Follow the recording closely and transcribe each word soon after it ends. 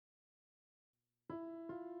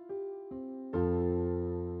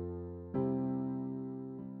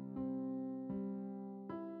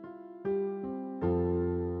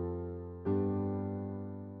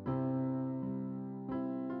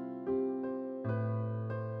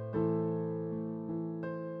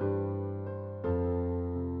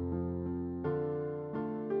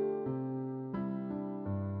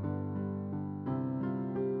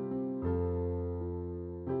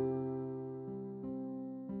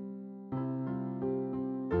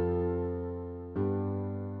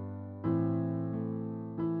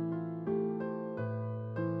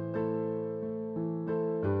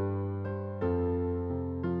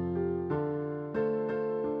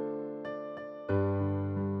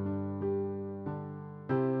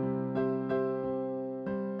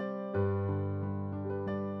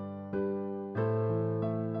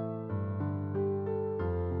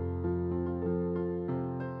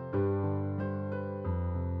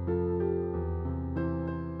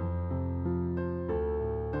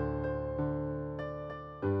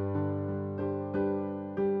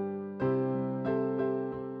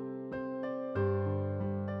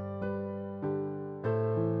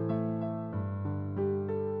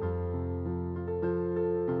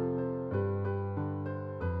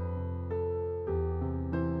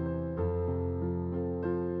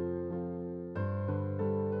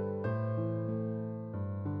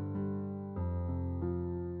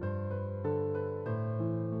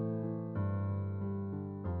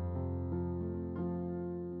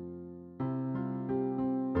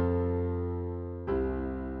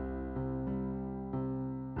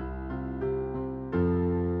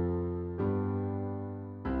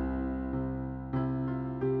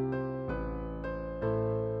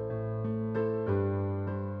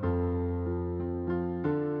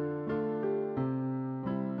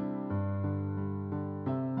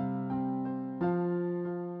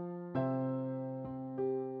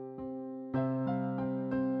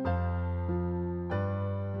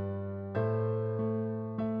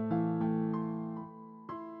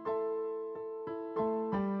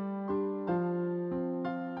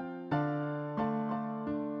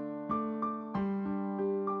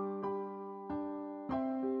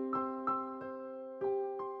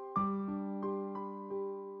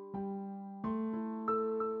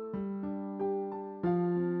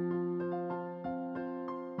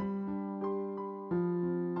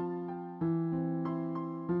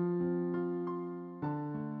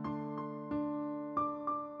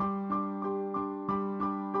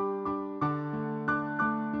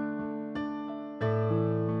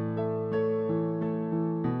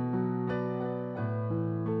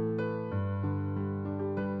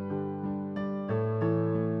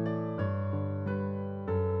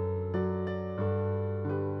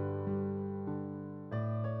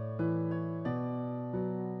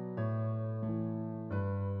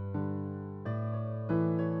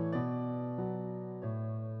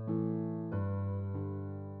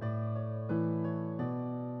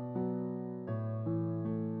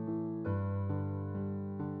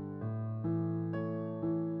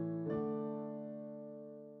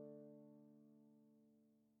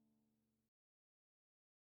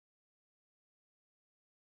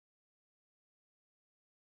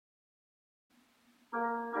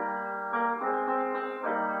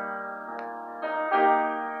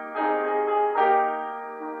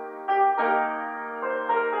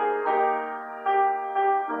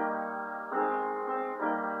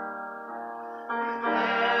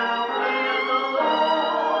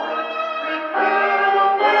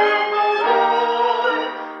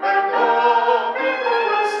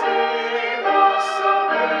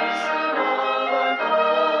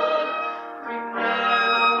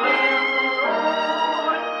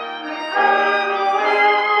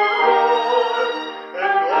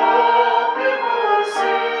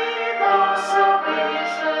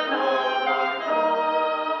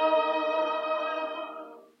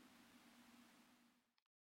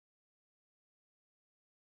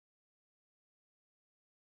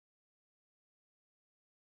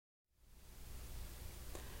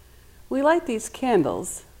We light these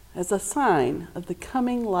candles as a sign of the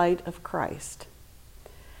coming light of Christ.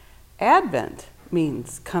 Advent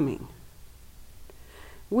means coming.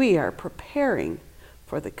 We are preparing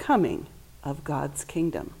for the coming of God's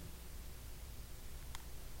kingdom.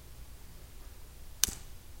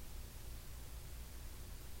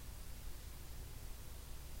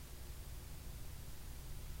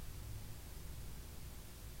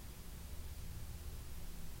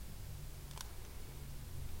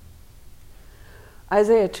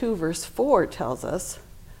 Isaiah 2 verse 4 tells us,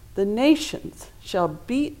 "The nations shall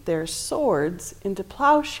beat their swords into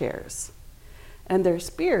plowshares, and their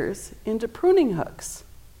spears into pruning hooks.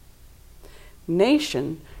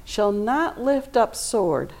 Nation shall not lift up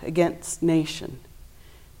sword against nation,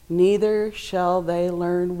 neither shall they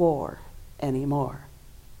learn war anymore."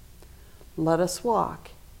 Let us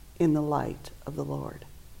walk in the light of the Lord.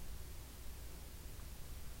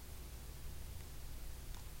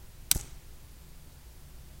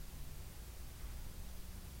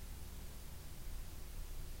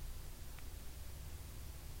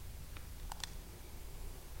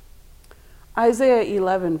 Isaiah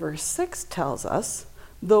 11 verse 6 tells us,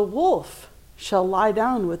 "The wolf shall lie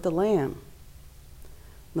down with the lamb.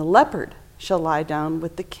 The leopard shall lie down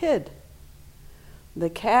with the kid.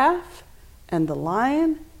 The calf and the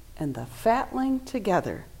lion and the fatling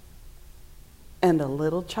together, and a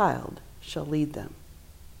little child shall lead them."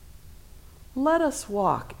 Let us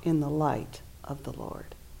walk in the light of the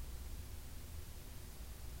Lord.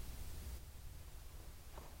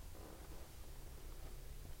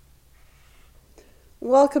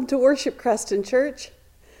 Welcome to Worship Creston Church.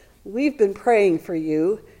 We've been praying for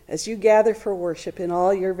you as you gather for worship in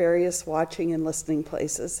all your various watching and listening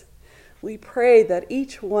places. We pray that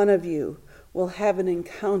each one of you will have an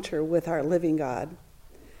encounter with our living God.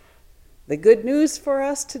 The good news for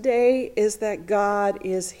us today is that God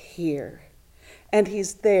is here, and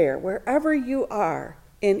He's there wherever you are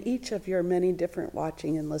in each of your many different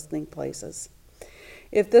watching and listening places.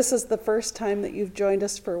 If this is the first time that you've joined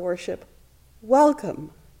us for worship,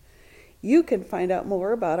 welcome. You can find out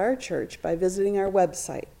more about our church by visiting our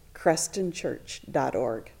website,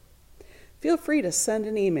 crestonchurch.org. Feel free to send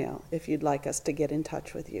an email if you'd like us to get in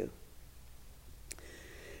touch with you.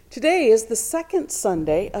 Today is the second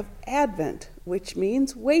Sunday of Advent, which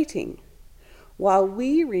means waiting. While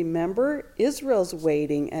we remember Israel's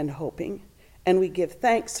waiting and hoping, and we give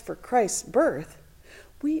thanks for Christ's birth,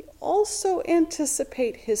 we also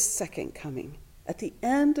anticipate His second coming at the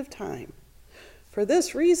end of time. For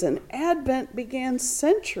this reason, Advent began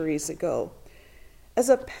centuries ago as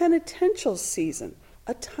a penitential season,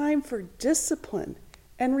 a time for discipline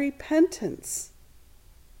and repentance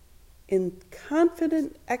in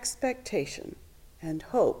confident expectation and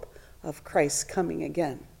hope of Christ's coming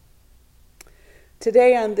again.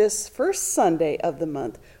 Today, on this first Sunday of the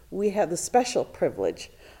month, we have the special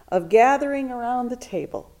privilege of gathering around the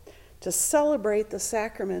table to celebrate the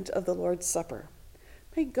sacrament of the Lord's Supper.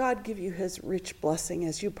 May God give you His rich blessing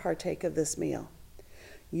as you partake of this meal.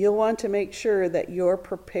 You'll want to make sure that your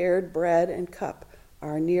prepared bread and cup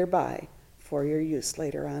are nearby for your use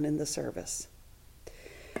later on in the service.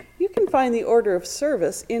 You can find the order of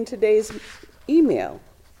service in today's email.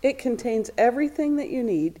 It contains everything that you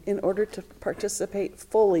need in order to participate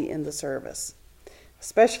fully in the service,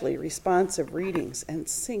 especially responsive readings and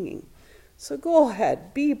singing. So go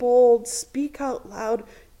ahead, be bold, speak out loud,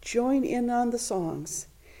 join in on the songs.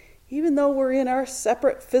 Even though we're in our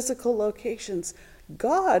separate physical locations,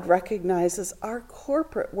 God recognizes our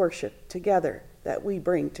corporate worship together that we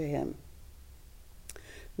bring to Him.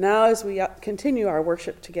 Now, as we continue our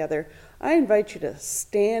worship together, I invite you to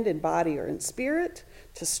stand in body or in spirit,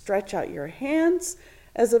 to stretch out your hands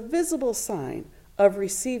as a visible sign of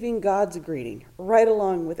receiving God's greeting right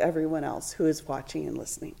along with everyone else who is watching and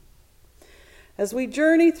listening. As we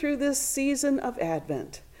journey through this season of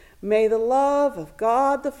Advent, may the love of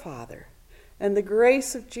God the Father and the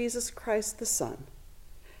grace of Jesus Christ the Son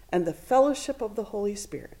and the fellowship of the Holy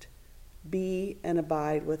Spirit be and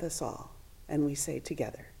abide with us all. And we say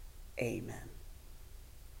together, Amen.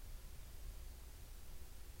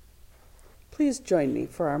 Please join me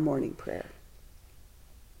for our morning prayer.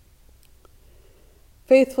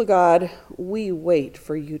 Faithful God, we wait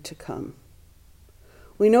for you to come.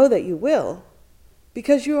 We know that you will,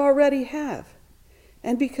 because you already have,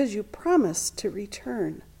 and because you promised to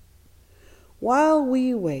return. While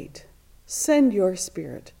we wait, send your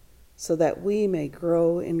Spirit so that we may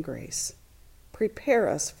grow in grace. Prepare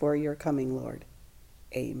us for your coming, Lord.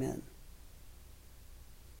 Amen.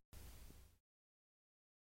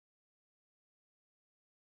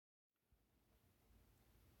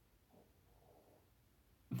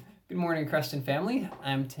 Good morning, Creston family.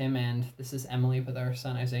 I'm Tim, and this is Emily with our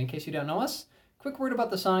son Isaiah. In case you don't know us, quick word about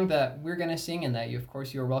the song that we're going to sing and that you, of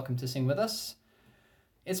course, you are welcome to sing with us.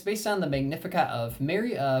 It's based on the Magnificat of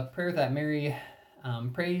Mary, a prayer that Mary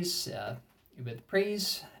prays with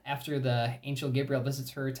praise after the angel Gabriel visits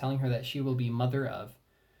her, telling her that she will be mother of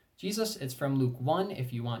Jesus. It's from Luke 1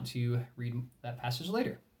 if you want to read that passage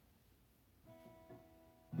later.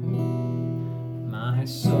 My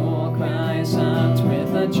soul cries out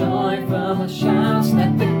with a joyful shout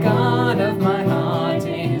that the God of my heart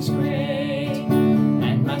is great,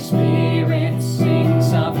 and my spirit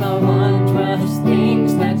sings of the wondrous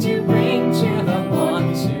things that you bring to the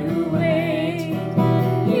ones who wait.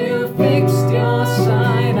 You fixed your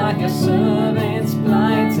sign on your servant's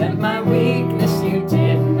plight, and my weakness you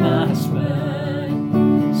did not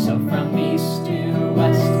spurn. So from east to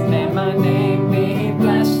west may my name be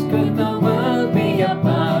blessed. Could the world be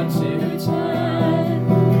about to turn?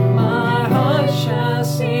 My heart shall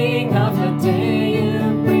sing of the day you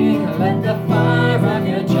bring. Let the fire of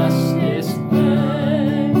your justice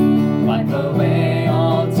burn. Wipe away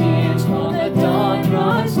all tears, for the dawn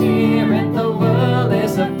draws near, and the world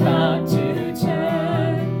is about to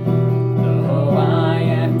turn. Though I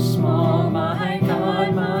am small, my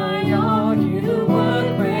God, my all, you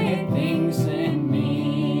work great things in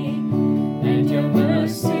me, and your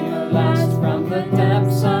mercy lasts from the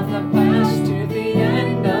depths of the past to the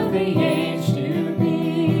end of the age to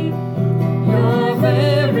be. Your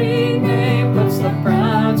very name puts the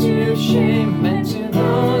proud to shame, and to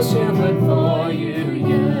those who would for you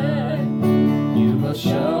yearn, you will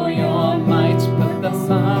show your might, put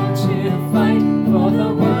them up to fight, for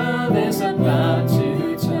the world is about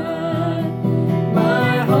to turn.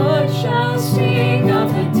 My heart shall sing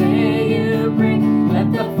of the day you bring.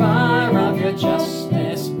 Let the fire of your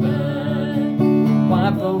justice burn.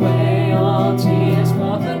 Wipe away all tears,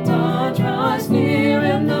 for the dawn draws near,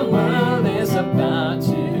 and the world is about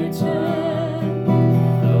to turn.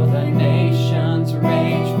 Though the nations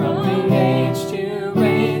rage from the age to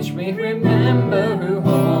age, we remember who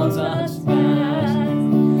holds us fast.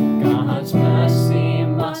 God's mercy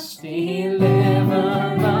must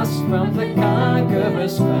deliver us from the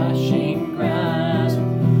conqueror's crushing grasp.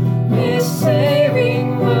 This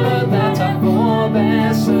saving word that our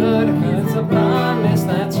forebears heard, a promise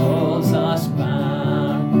that holds us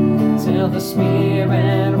bound, till the spear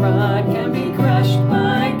and rod can be crushed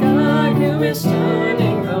by God, who is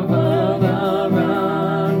turning the world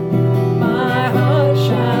around. My heart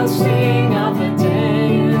shall sing of the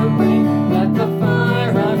day you bring. Let the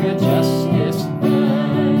fire of your justice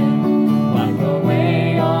burn. Wipe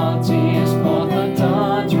away all tears, for the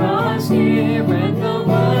dawn draws near, and the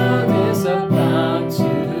world is about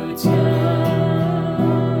to turn.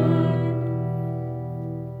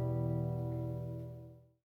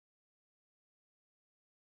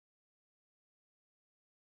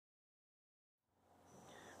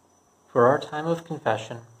 For our time of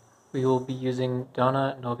confession, we will be using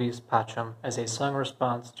Dona Nobis Pacem as a sung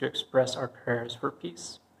response to express our prayers for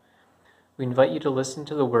peace. We invite you to listen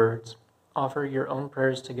to the words, offer your own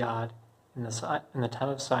prayers to God in the time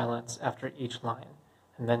of silence after each line,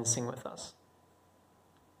 and then sing with us.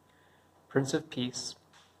 Prince of Peace,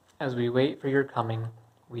 as we wait for your coming,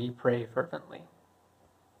 we pray fervently.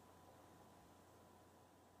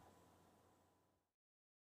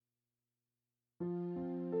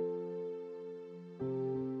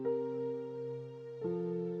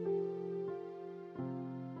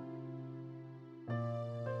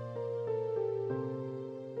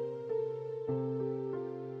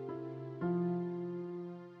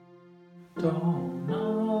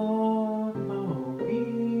 Dona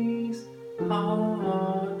nobis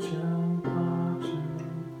pacem, pacem.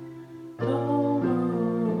 Dona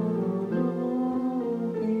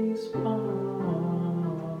nobis pacem.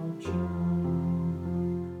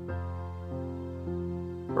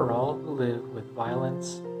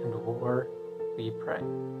 violence and war, we pray.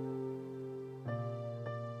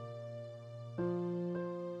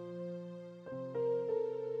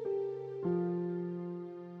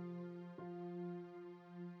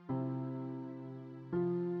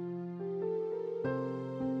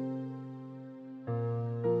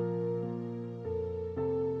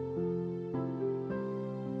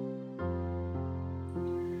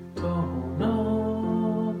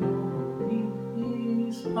 Dona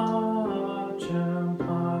nobis pacem,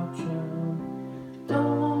 pacem.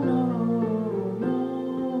 Dona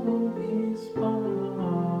nobis pacem.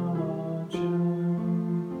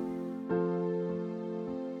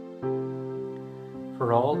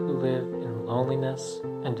 For all who live in loneliness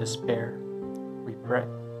and despair, we pray.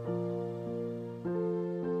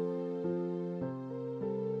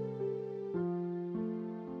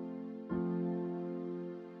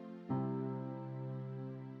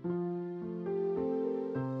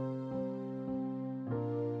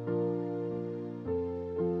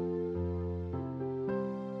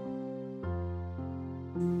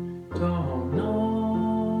 Dona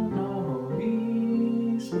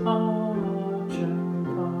nobis pacem,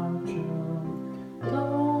 pacem.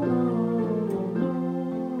 Dona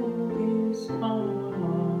nobis pacem.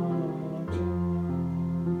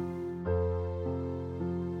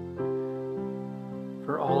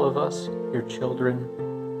 For all of us, your children,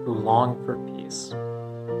 who long for peace,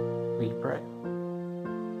 we pray.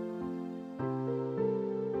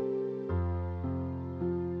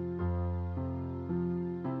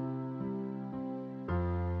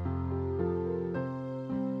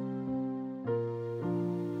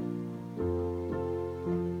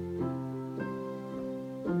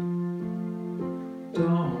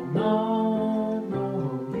 Dona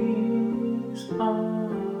nobis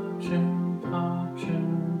pacem, pacem.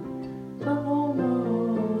 Dona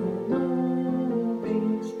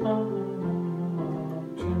nobis pacem.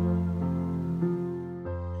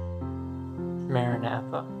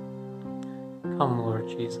 Maranatha. Come, Lord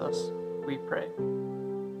Jesus, we pray.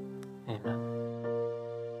 Amen.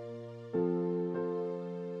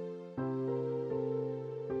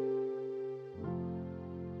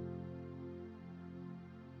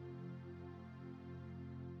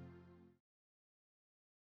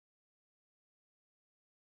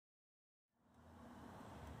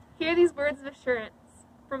 Hear these words of assurance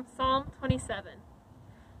from Psalm 27.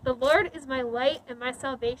 The Lord is my light and my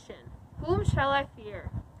salvation. Whom shall I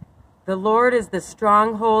fear? The Lord is the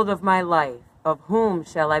stronghold of my life. Of whom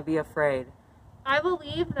shall I be afraid? I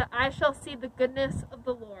believe that I shall see the goodness of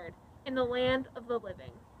the Lord in the land of the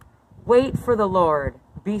living. Wait for the Lord.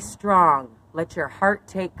 Be strong. Let your heart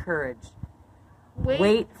take courage.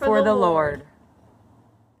 Wait for the Lord.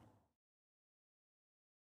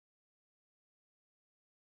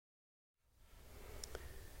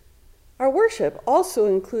 Our worship also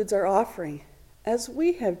includes our offering, as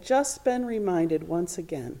we have just been reminded once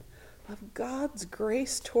again of God's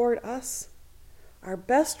grace toward us. Our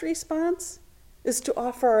best response is to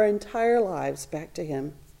offer our entire lives back to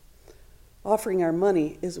Him. Offering our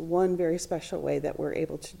money is one very special way that we're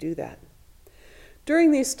able to do that.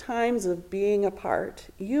 During these times of being apart,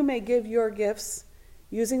 you may give your gifts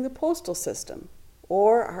using the postal system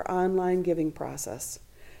or our online giving process,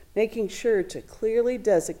 making sure to clearly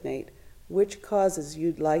designate which causes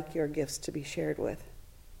you'd like your gifts to be shared with.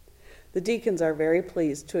 The deacons are very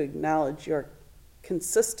pleased to acknowledge your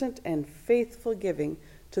consistent and faithful giving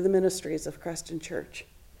to the ministries of Creston Church.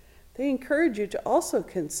 They encourage you to also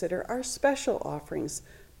consider our special offerings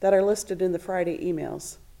that are listed in the Friday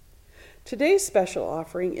emails. Today's special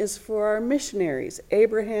offering is for our missionaries,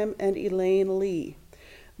 Abraham and Elaine Lee.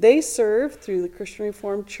 They serve through the Christian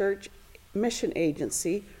Reformed Church mission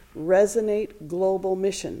agency, Resonate Global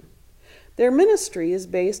Mission. Their ministry is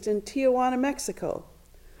based in Tijuana, Mexico.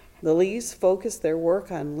 The Lees focus their work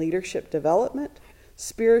on leadership development,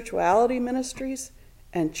 spirituality ministries,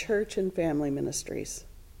 and church and family ministries.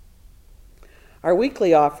 Our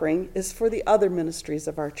weekly offering is for the other ministries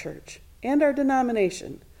of our church and our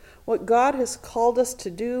denomination, what God has called us to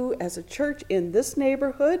do as a church in this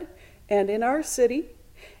neighborhood and in our city,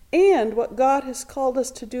 and what God has called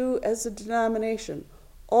us to do as a denomination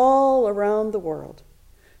all around the world.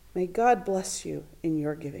 May God bless you in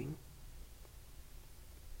your giving.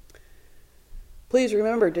 Please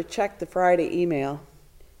remember to check the Friday email.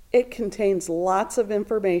 It contains lots of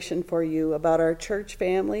information for you about our church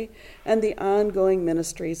family and the ongoing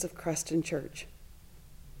ministries of Creston Church.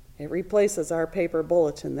 It replaces our paper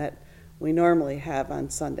bulletin that we normally have on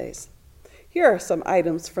Sundays. Here are some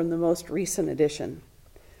items from the most recent edition.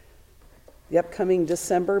 The upcoming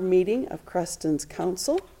December meeting of Creston's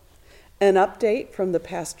Council, an update from the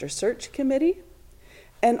Pastor Search Committee,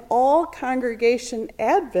 an all-congregation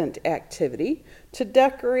Advent activity to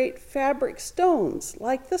decorate fabric stones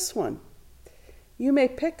like this one. You may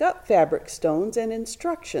pick up fabric stones and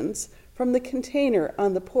instructions from the container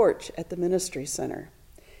on the porch at the Ministry Center.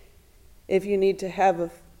 If you need to have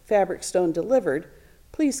a fabric stone delivered,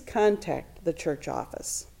 please contact the church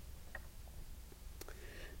office.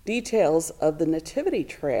 Details of the Nativity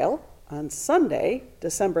Trail on Sunday,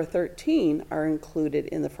 December 13, are included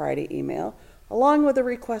in the Friday email, along with a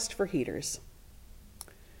request for heaters.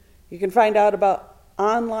 You can find out about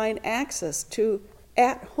online access to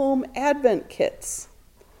at-home Advent kits,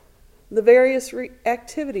 the various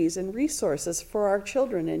activities and resources for our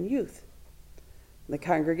children and youth, the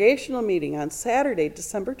congregational meeting on Saturday,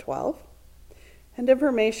 December 12th, and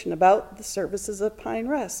information about the services of Pine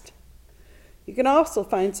Rest. You can also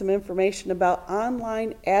find some information about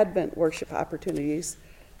online Advent worship opportunities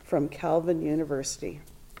from Calvin University.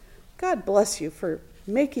 God bless you for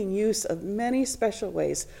making use of many special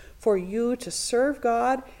ways for you to serve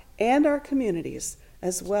God and our communities,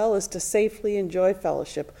 as well as to safely enjoy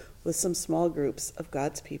fellowship with some small groups of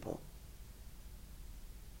God's people.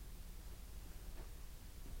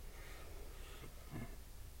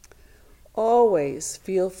 Always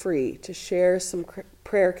feel free to share some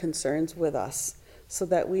prayer concerns with us so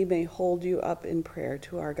that we may hold you up in prayer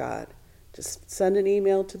to our God. Just send an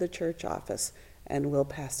email to the church office and we'll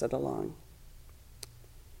pass it along.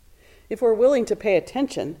 If we're willing to pay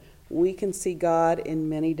attention, we can see God in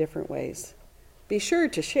many different ways. Be sure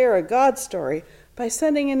to share a God story by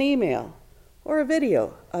sending an email or a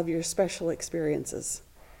video of your special experiences.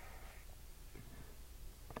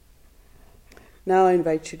 Now I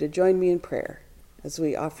invite you to join me in prayer as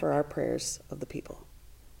we offer our prayers of the people.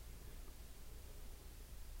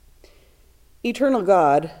 Eternal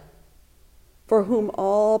God, for whom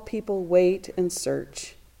all people wait and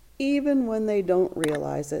search, even when they don't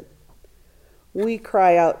realize it, we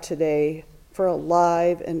cry out today for a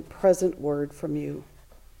live and present word from you.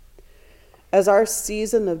 As our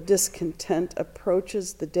season of discontent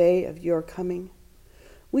approaches the day of your coming,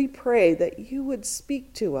 we pray that you would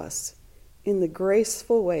speak to us in the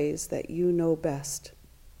graceful ways that you know best.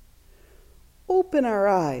 Open our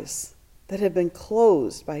eyes that have been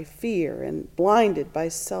closed by fear and blinded by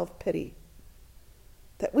self-pity,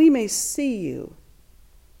 that we may see you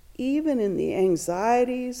even in the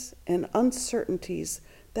anxieties and uncertainties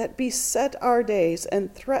that beset our days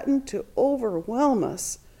and threaten to overwhelm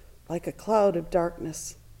us like a cloud of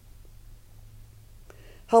darkness.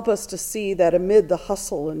 Help us to see that amid the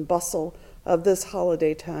hustle and bustle of this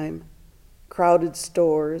holiday time, crowded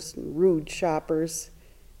stores, and rude shoppers,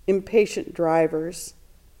 impatient drivers,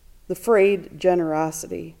 the frayed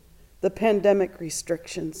generosity, the pandemic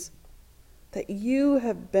restrictions, that you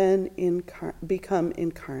have become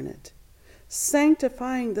incarnate,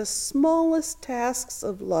 sanctifying the smallest tasks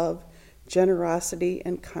of love, generosity,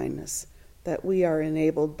 and kindness that we are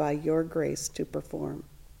enabled by your grace to perform.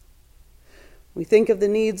 We think of the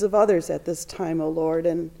needs of others at this time, O Lord,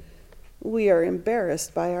 and we are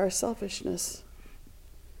embarrassed by our selfishness.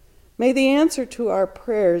 May the answer to our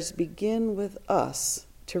prayers begin with us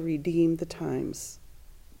to redeem the times.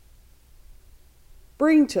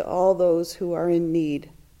 Bring to all those who are in need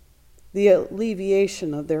the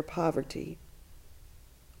alleviation of their poverty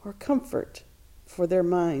or comfort for their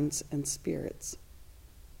minds and spirits.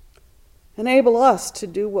 Enable us to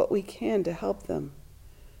do what we can to help them,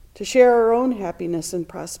 to share our own happiness and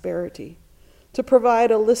prosperity, to provide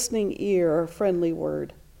a listening ear or friendly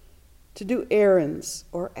word, to do errands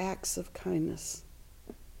or acts of kindness.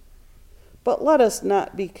 But let us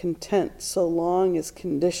not be content so long as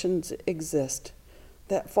conditions exist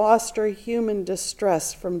that foster human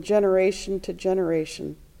distress from generation to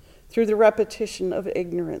generation through the repetition of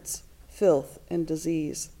ignorance, filth, and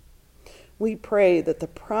disease. We pray that the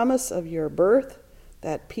promise of your birth,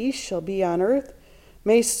 that peace shall be on earth,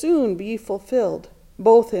 may soon be fulfilled,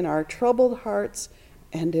 both in our troubled hearts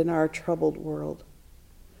and in our troubled world.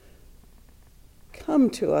 Come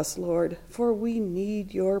to us, Lord, for we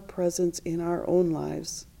need your presence in our own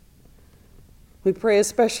lives. We pray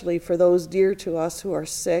especially for those dear to us who are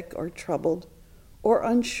sick or troubled or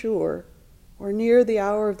unsure or near the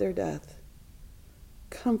hour of their death.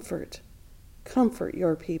 Comfort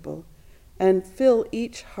your people and fill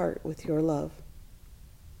each heart with your love.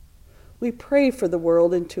 We pray for the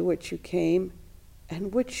world into which you came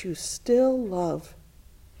and which you still love.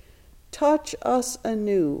 Touch us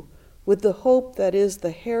anew with the hope that is the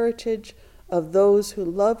heritage of those who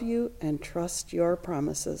love you and trust your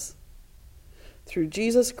promises. Through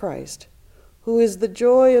Jesus Christ, who is the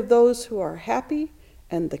joy of those who are happy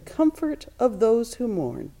and the comfort of those who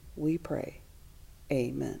mourn, we pray.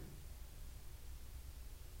 Amen.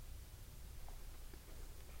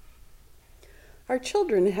 Our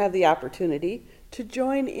children have the opportunity to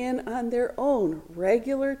join in on their own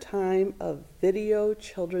regular time of video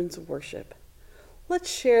children's worship. Let's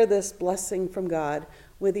share this blessing from God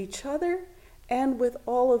with each other and with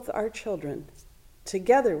all of our children.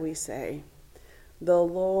 Together we say, "The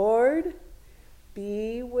Lord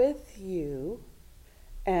be with you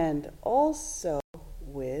and also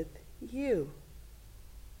with you."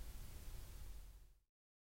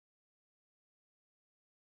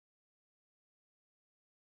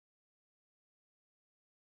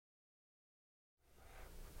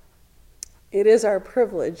 It is our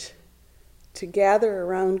privilege to gather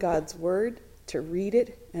around God's Word, to read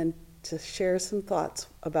it, and to share some thoughts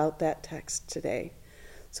about that text today.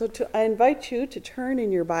 So I invite you to turn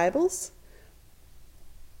in your Bibles,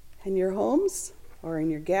 in your homes, or in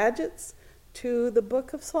your gadgets, to the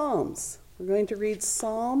book of Psalms. We're going to read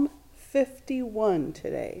Psalm 51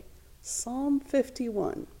 today. Psalm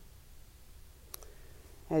 51.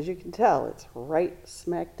 As you can tell, it's right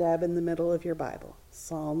smack dab in the middle of your Bible.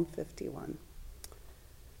 Psalm 51.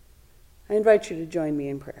 I invite you to join me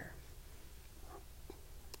in prayer.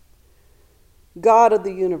 God of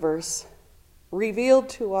the universe, revealed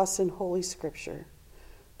to us in Holy Scripture,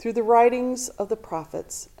 through the writings of the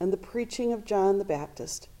prophets and the preaching of John the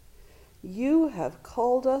Baptist, you have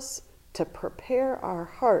called us to prepare our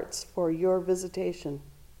hearts for your visitation.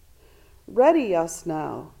 Ready us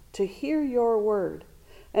now to hear your word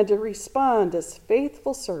and to respond as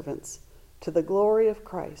faithful servants to the glory of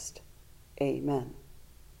Christ. Amen.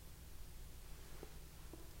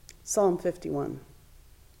 Psalm 51.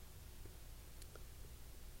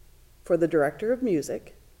 For the director of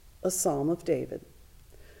music, a psalm of David,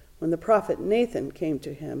 when the prophet Nathan came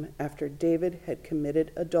to him after David had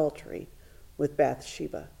committed adultery with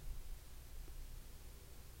Bathsheba.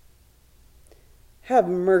 Have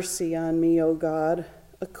mercy on me, O God,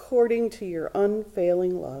 according to your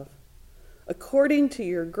unfailing love. According to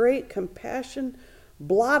your great compassion,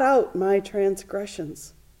 blot out my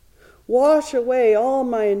transgressions. Wash away all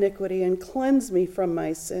my iniquity and cleanse me from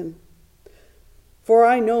my sin. For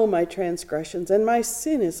I know my transgressions, and my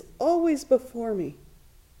sin is always before me.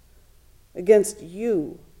 Against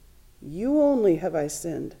you, you only have I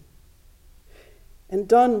sinned, and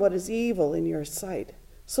done what is evil in your sight,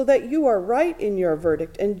 so that you are right in your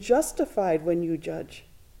verdict and justified when you judge.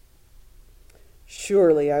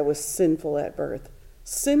 Surely I was sinful at birth,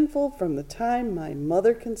 sinful from the time my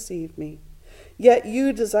mother conceived me. Yet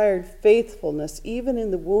you desired faithfulness even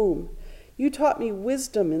in the womb. You taught me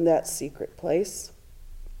wisdom in that secret place.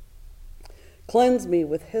 Cleanse me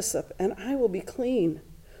with hyssop, and I will be clean.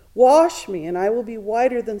 Wash me, and I will be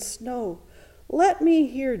whiter than snow. Let me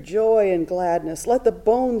hear joy and gladness. Let the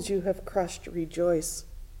bones you have crushed rejoice.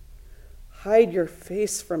 Hide your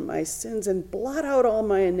face from my sins and blot out all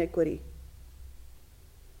my iniquity.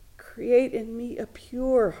 Create in me a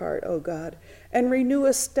pure heart, O God, and renew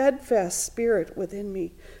a steadfast spirit within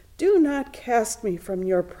me. Do not cast me from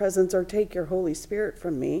your presence or take your Holy Spirit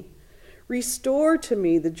from me. Restore to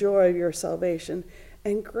me the joy of your salvation,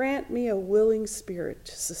 and grant me a willing spirit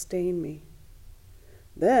to sustain me.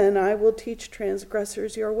 Then I will teach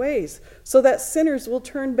transgressors your ways, so that sinners will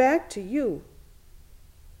turn back to you.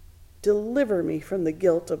 Deliver me from the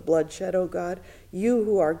guilt of bloodshed, O God, you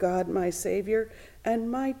who are God, my Savior, and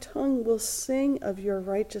my tongue will sing of your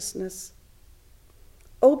righteousness.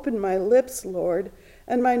 Open my lips, Lord,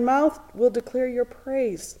 and my mouth will declare your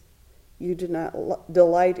praise. You do not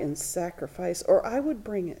delight in sacrifice, or I would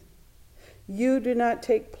bring it. You do not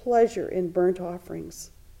take pleasure in burnt offerings.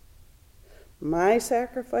 My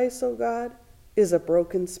sacrifice, O God, is a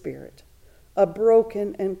broken spirit. A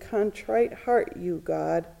broken and contrite heart, you,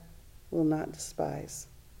 God, will not despise.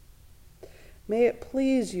 May it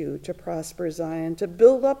please you to prosper Zion, to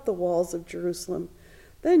build up the walls of Jerusalem.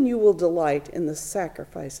 Then you will delight in the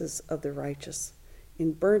sacrifices of the righteous,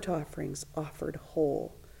 in burnt offerings offered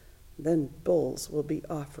whole. Then bulls will be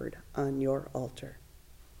offered on your altar.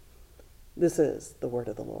 This is the word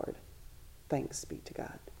of the Lord. Thanks be to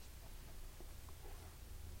God.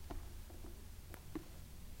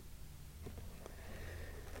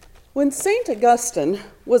 When St. Augustine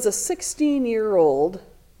was a 16-year-old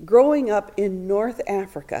growing up in North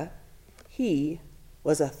Africa, he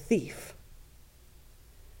was a thief.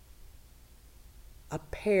 A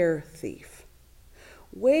pear thief.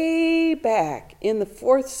 Way back in the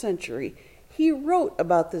 4th century, he wrote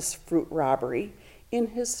about this fruit robbery in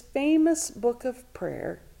his famous book of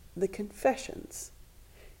prayer, the Confessions.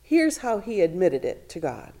 Here's how he admitted it to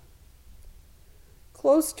God.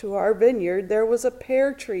 Close to our vineyard, there was a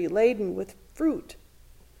pear tree laden with fruit.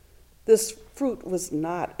 This fruit was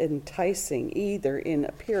not enticing either in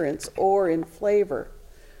appearance or in flavor.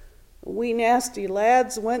 We nasty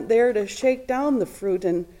lads went there to shake down the fruit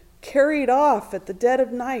and carried off at the dead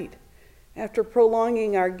of night, after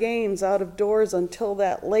prolonging our games out of doors until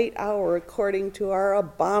that late hour according to our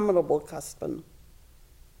abominable custom.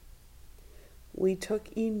 We took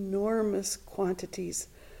enormous quantities,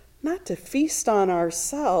 not to feast on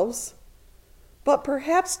ourselves, but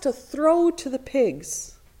perhaps to throw to the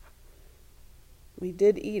pigs. We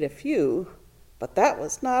did eat a few, but that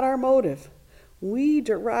was not our motive. We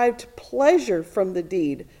derived pleasure from the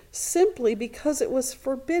deed simply because it was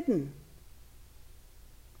forbidden.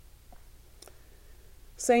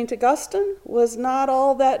 St. Augustine was not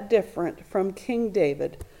all that different from King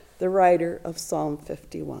David, the writer of Psalm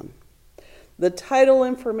 51. The title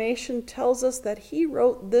information tells us that he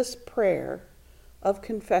wrote this prayer of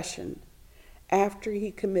confession after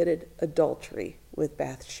he committed adultery with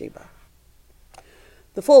Bathsheba.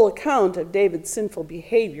 The full account of David's sinful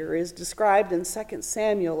behavior is described in 2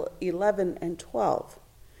 Samuel 11 and 12.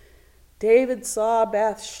 David saw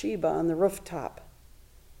Bathsheba on the rooftop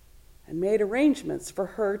and made arrangements for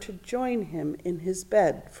her to join him in his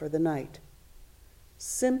bed for the night,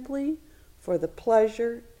 simply for the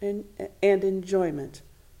pleasure and enjoyment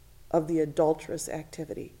of the adulterous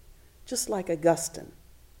activity, just like Augustine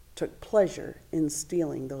took pleasure in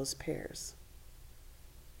stealing those pears.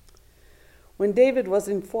 When David was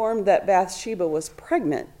informed that Bathsheba was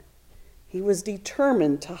pregnant, he was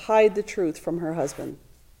determined to hide the truth from her husband.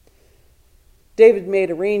 David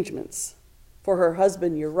made arrangements for her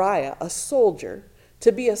husband Uriah, a soldier,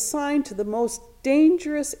 to be assigned to the most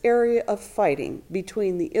dangerous area of fighting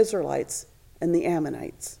between the Israelites and the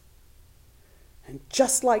Ammonites. And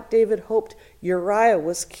just like David hoped, Uriah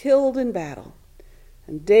was killed in battle,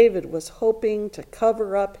 and David was hoping to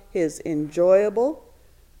cover up his enjoyable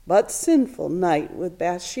but sinful night with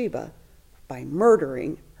Bathsheba by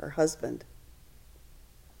murdering her husband.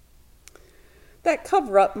 That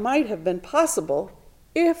cover-up might have been possible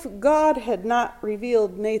if God had not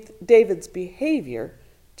revealed David's behavior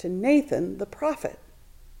to Nathan the prophet.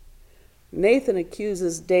 Nathan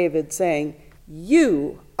accuses David, saying,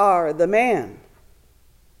 "You are the man."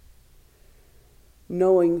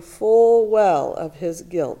 Knowing full well of his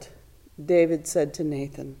guilt, David said to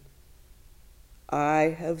Nathan,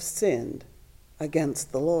 "I have sinned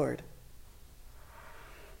against the Lord."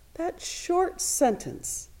 That short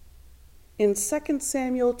sentence in 2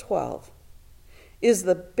 Samuel 12 is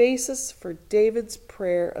the basis for David's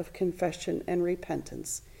prayer of confession and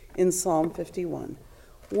repentance in Psalm 51,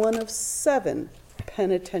 one of 7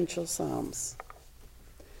 penitential psalms.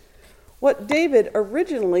 What David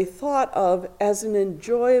originally thought of as an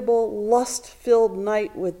enjoyable, lust-filled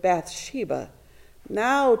night with Bathsheba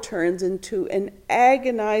now turns into an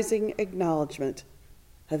agonizing acknowledgement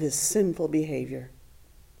of his sinful behavior.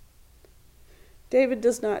 David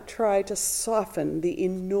does not try to soften the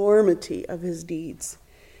enormity of his deeds.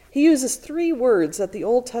 He uses 3 words that the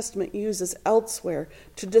Old Testament uses elsewhere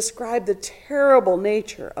to describe the terrible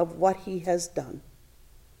nature of what he has done: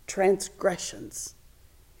 transgressions,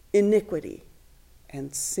 iniquity,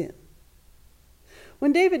 and sin.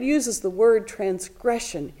 When David uses the word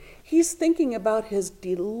transgression, he's thinking about his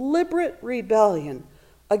deliberate rebellion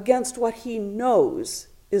against what he knows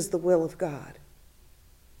is the will of God.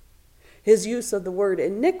 His use of the word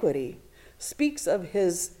iniquity speaks of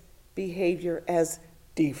his behavior as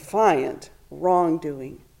defiant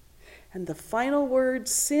wrongdoing. And the final word,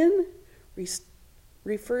 sin,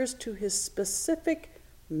 refers to his specific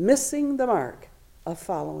missing the mark of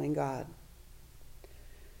following God.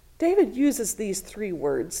 David uses these 3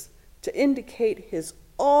 words to indicate his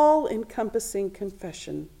all-encompassing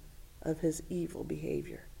confession of his evil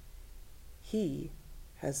behavior. He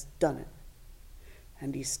has done it,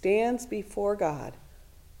 and he stands before God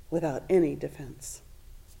without any defense.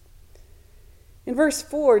 In verse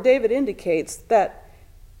 4, David indicates that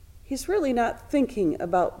he's really not thinking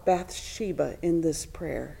about Bathsheba in this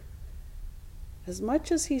prayer, as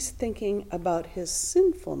much as he's thinking about his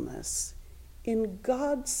sinfulness in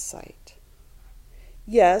God's sight.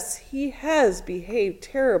 Yes, he has behaved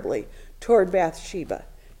terribly toward Bathsheba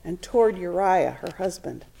and toward Uriah, her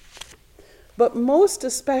husband. But most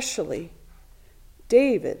especially,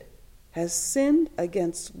 David has sinned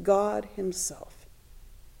against God himself.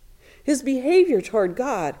 His behavior toward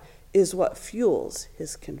God is what fuels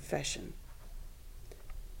his confession.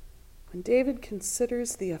 When David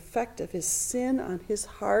considers the effect of his sin on his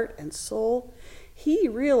heart and soul, he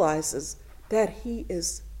realizes that he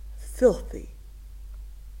is filthy,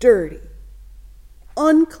 dirty,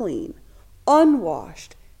 unclean,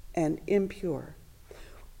 unwashed, and impure.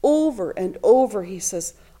 Over and over he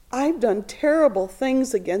says, I've done terrible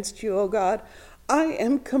things against you, O God. I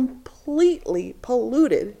am completely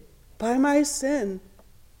polluted by my sin.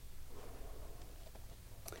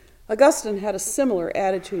 Augustine had a similar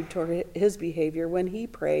attitude toward his behavior when he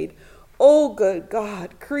prayed, O good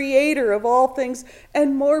God, creator of all things,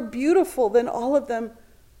 and more beautiful than all of them,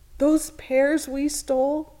 those pears we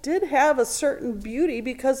stole did have a certain beauty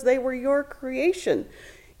because they were your creation.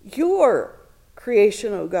 Your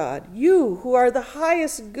creation, O God, you who are the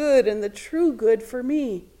highest good and the true good for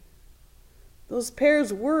me. Those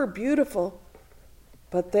pears were beautiful,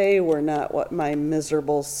 but they were not what my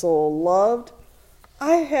miserable soul loved.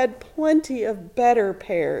 I had plenty of better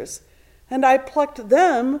pears, and I plucked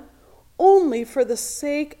them only for the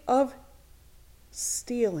sake of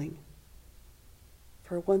stealing.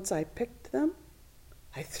 For once I picked them,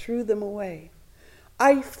 I threw them away.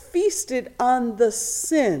 I feasted on the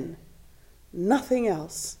sin, nothing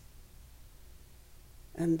else.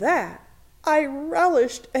 And that I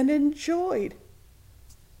relished and enjoyed.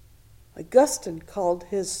 Augustine called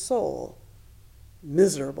his soul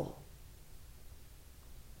miserable.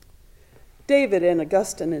 David and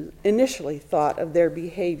Augustine initially thought of their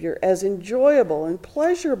behavior as enjoyable and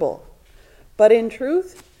pleasurable, but in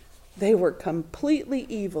truth, they were completely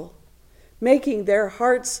evil, making their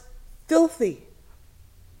hearts filthy.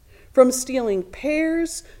 From stealing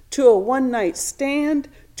pears to a one-night stand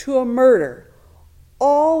to a murder,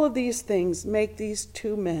 all of these things make these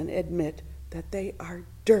two men admit that they are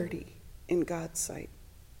dirty in God's sight.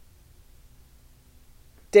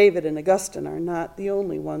 David and Augustine are not the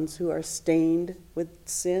only ones who are stained with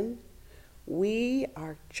sin. We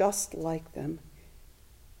are just like them,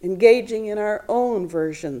 engaging in our own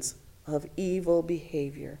versions of evil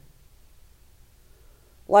behavior.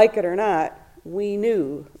 Like it or not, we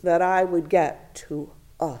knew that I would get to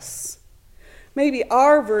us. Maybe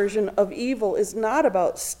our version of evil is not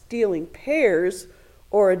about stealing pears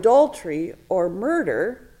or adultery or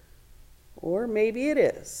murder, or maybe it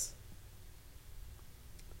is.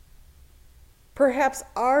 Perhaps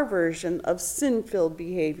our version of sin-filled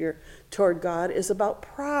behavior toward God is about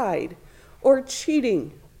pride or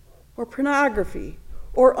cheating or pornography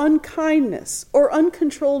or unkindness or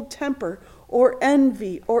uncontrolled temper or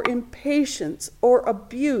envy or impatience or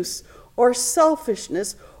abuse or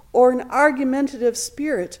selfishness or an argumentative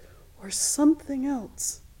spirit or something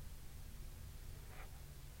else.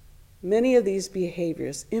 Many of these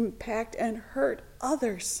behaviors impact and hurt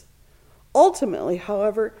others. Ultimately,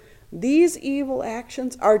 however, these evil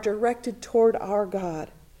actions are directed toward our God,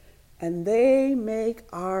 and they make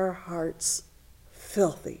our hearts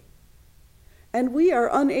filthy. And we are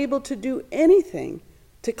unable to do anything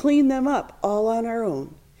to clean them up all on our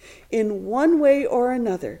own. In one way or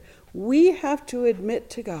another, we have to admit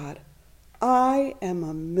to God, I am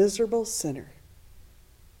a miserable sinner,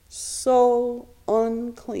 so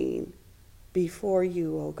unclean before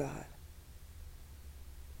you, O God.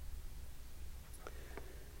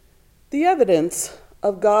 The evidence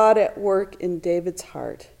of God at work in David's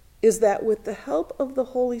heart is that with the help of the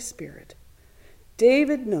Holy Spirit,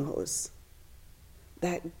 David knows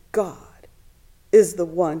that God is the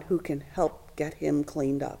one who can help get him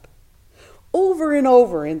cleaned up. Over and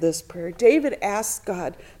over in this prayer, David asks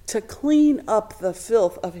God to clean up the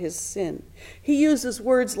filth of his sin. He uses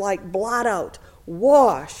words like blot out,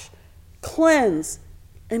 wash, cleanse,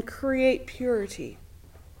 and create purity.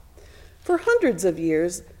 For hundreds of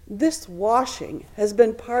years, this washing has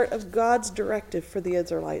been part of God's directive for the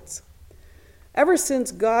Israelites. Ever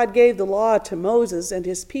since God gave the law to Moses and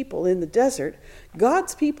his people in the desert,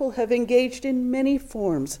 God's people have engaged in many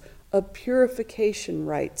forms of purification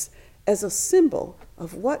rites as a symbol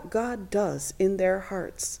of what God does in their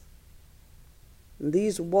hearts.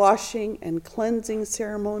 These washing and cleansing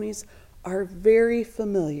ceremonies are very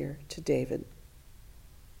familiar to David.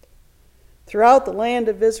 Throughout the land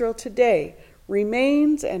of Israel today,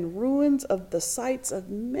 remains and ruins of the sites of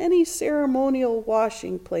many ceremonial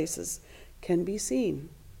washing places can be seen.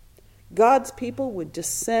 God's people would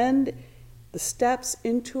descend the steps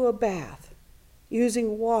into a bath,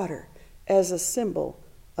 using water as a symbol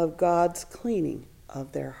of God's cleaning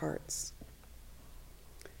of their hearts.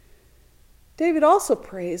 David also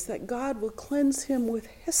prays that God will cleanse him with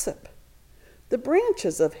hyssop. The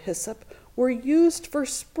branches of hyssop were used for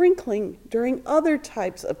sprinkling during other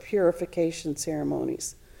types of purification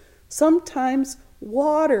ceremonies. Sometimes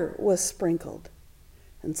water was sprinkled,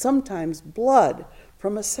 and sometimes blood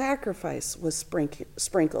from a sacrifice was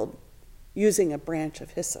sprinkled using a branch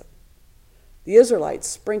of hyssop. The Israelites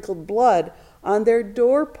sprinkled blood on their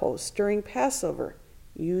doorposts during Passover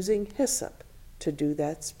using hyssop to do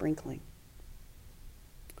that sprinkling.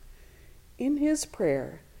 in his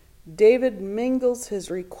prayer, David mingles his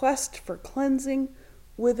request for cleansing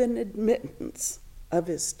with an admittance of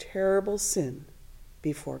his terrible sin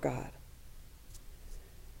before God.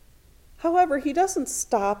 However, he doesn't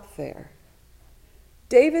stop there.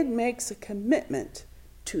 David makes a commitment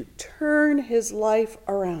to turn his life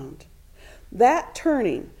around. That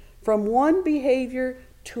turning from one behavior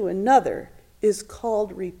to another is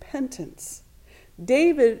called repentance.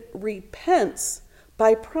 David repents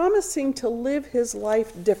by promising to live his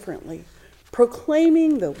life differently,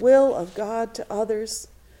 proclaiming the will of God to others,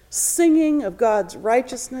 singing of God's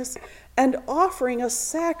righteousness, and offering a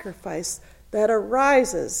sacrifice that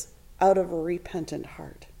arises out of a repentant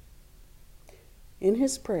heart. In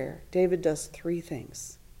his prayer, David does three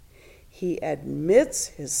things. He admits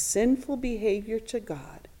his sinful behavior to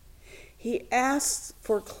God. He asks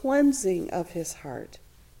for cleansing of his heart.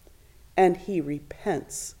 And he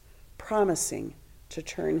repents, promising to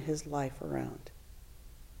turn his life around.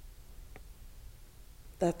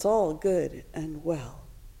 That's all good and well.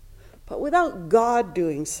 But without God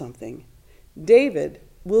doing something, David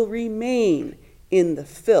will remain in the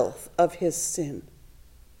filth of his sin.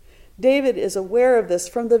 David is aware of this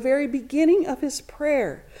from the very beginning of his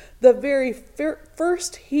prayer, the very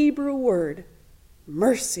first Hebrew word,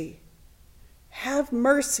 mercy. Have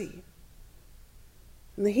mercy.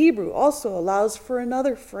 And the Hebrew also allows for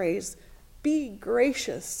another phrase, be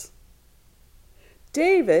gracious.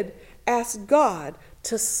 David asked God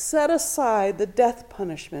to set aside the death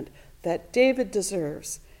punishment that David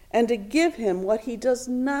deserves and to give him what he does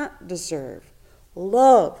not deserve,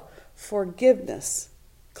 love, forgiveness,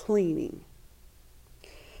 cleaning.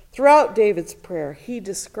 Throughout David's prayer, he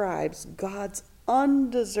describes God's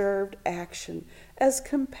undeserved action as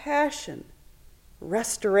compassion,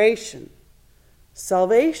 restoration,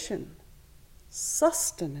 salvation,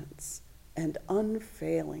 sustenance, and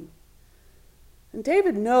unfailing. And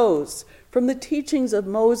David knows from the teachings of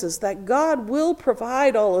Moses that God will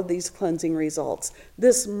provide all of these cleansing results,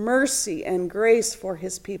 this mercy and grace for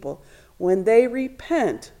his people, when they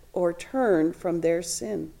repent or turn from their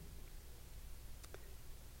sin.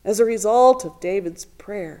 As a result of David's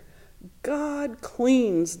prayer, God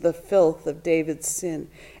cleans the filth of David's sin,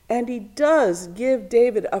 and he does give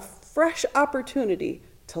David a fresh opportunity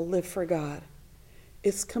to live for God.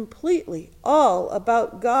 It's completely all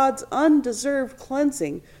about God's undeserved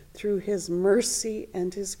cleansing through his mercy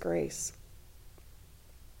and his grace.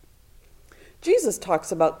 Jesus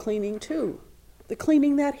talks about cleaning too, the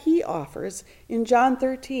cleaning that he offers in John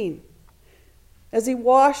 13. As he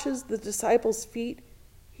washes the disciples' feet,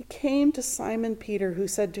 he came to Simon Peter, who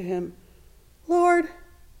said to him, "Lord,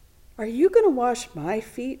 are you going to wash my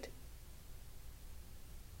feet?"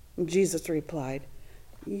 And Jesus replied,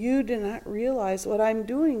 "You do not realize what I'm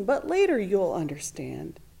doing, but later you'll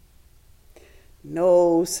understand."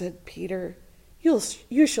 "No," said Peter,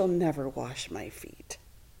 you shall never wash my feet."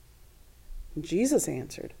 And Jesus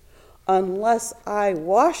answered, "Unless I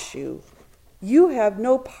wash you, you have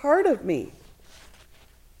no part of me."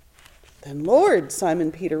 "Then, Lord,"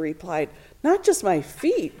 Simon Peter replied, "not just my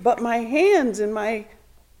feet, but my hands and my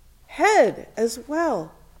head as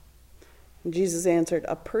well." And Jesus answered,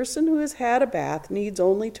 "A person who has had a bath needs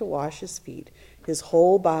only to wash his feet. His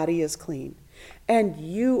whole body is clean. And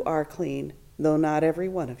you are clean, though not every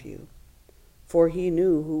one of you." For he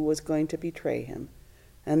knew who was going to betray him,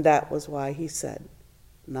 and that was why he said,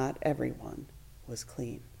 not everyone was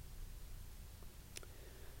clean.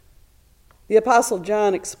 The Apostle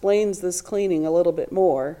John explains this cleaning a little bit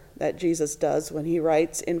more that Jesus does when he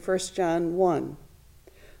writes in 1 John 1,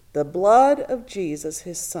 "The blood of Jesus,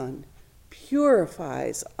 his Son,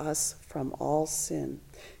 purifies us from all sin.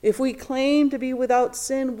 If we claim to be without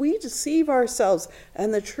sin, we deceive ourselves,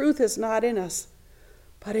 and the truth is not in us.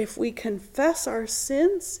 But if we confess our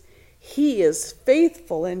sins, he is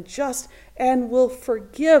faithful and just and will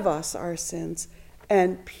forgive us our sins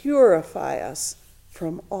and purify us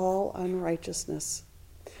from all unrighteousness."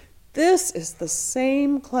 This is the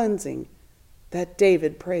same cleansing that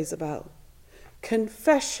David prays about.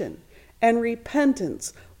 Confession and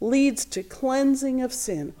repentance leads to cleansing of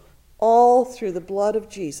sin, all through the blood of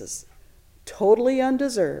Jesus, totally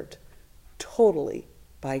undeserved, totally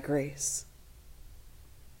by grace.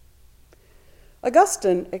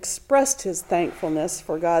 Augustine expressed his thankfulness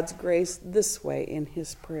for God's grace this way in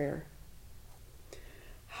his prayer.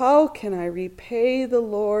 "How can I repay the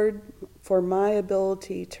Lord for my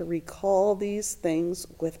ability to recall these things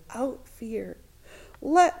without fear?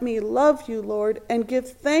 Let me love you, Lord, and give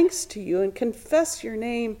thanks to you and confess your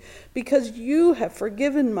name, because you have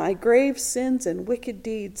forgiven my grave sins and wicked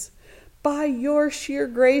deeds. By your sheer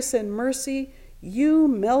grace and mercy, You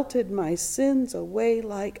melted my sins away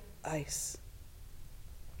like ice.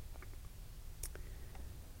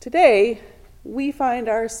 Today, we find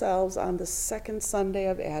ourselves on the second Sunday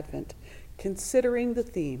of Advent, considering the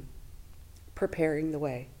theme, preparing the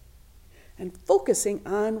way, and focusing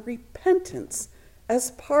on repentance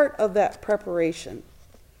as part of that preparation.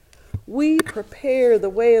 We prepare the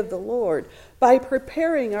way of the Lord by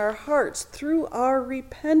preparing our hearts through our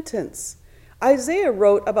repentance. Isaiah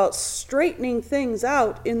wrote about straightening things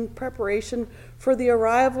out in preparation for the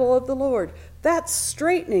arrival of the Lord. That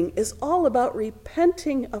straightening is all about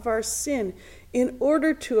repenting of our sin in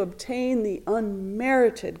order to obtain the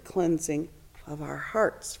unmerited cleansing of our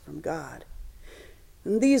hearts from God.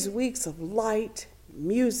 In these weeks of light,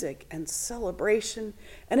 music, and celebration,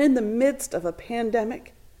 and in the midst of a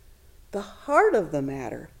pandemic, the heart of the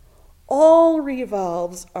matter all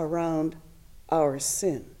revolves around our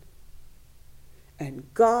sin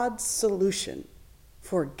and God's solution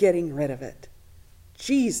for getting rid of it.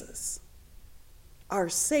 Jesus, our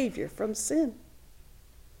Savior from sin.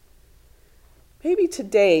 Maybe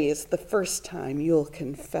today is the first time you'll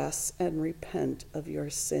confess and repent of your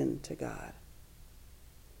sin to God.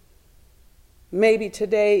 Maybe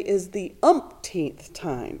today is the umpteenth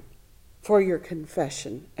time for your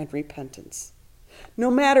confession and repentance.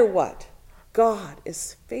 No matter what, God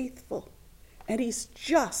is faithful and He's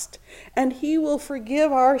just, and He will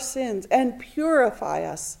forgive our sins and purify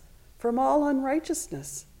us from all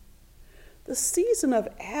unrighteousness. The season of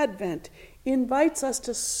Advent invites us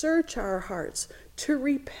to search our hearts, to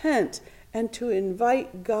repent, and to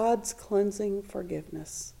invite God's cleansing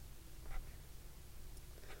forgiveness.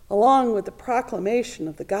 Along with the proclamation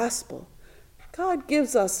of the gospel, God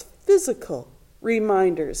gives us physical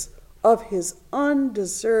reminders of His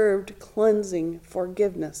undeserved cleansing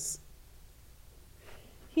forgiveness.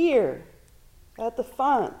 Here at the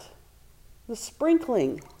font, the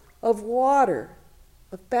sprinkling of water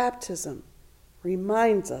of baptism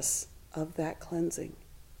reminds us of that cleansing.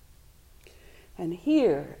 And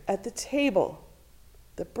here at the table,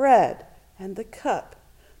 the bread and the cup,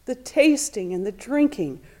 the tasting and the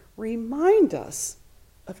drinking remind us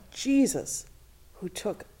of Jesus, who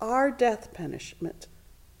took our death punishment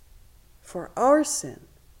for our sin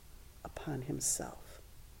upon Himself.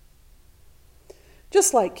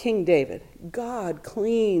 Just like King David, God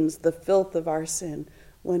cleans the filth of our sin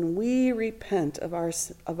when we repent of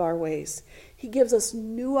our ways. He gives us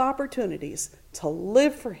new opportunities to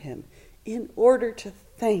live for Him in order to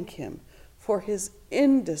thank Him for His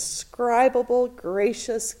indescribable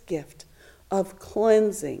gracious gift of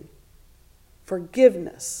cleansing,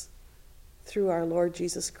 forgiveness through our Lord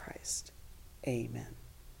Jesus Christ. Amen.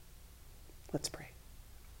 Let's pray.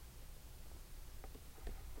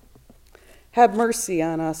 Have mercy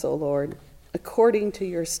on us, O Lord, according to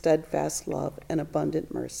your steadfast love and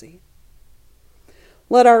abundant mercy.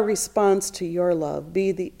 Let our response to your love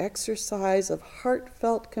be the exercise of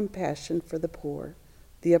heartfelt compassion for the poor,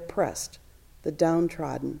 the oppressed, the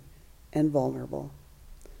downtrodden, and vulnerable.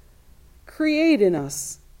 Create in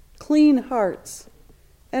us clean hearts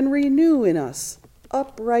and renew in us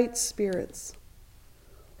upright spirits.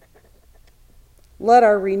 Let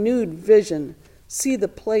our renewed vision see the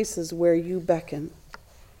places where you beckon.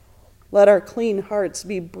 Let our clean hearts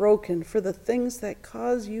be broken for the things that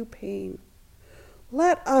cause you pain.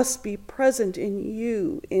 Let us be present in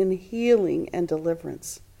you in healing and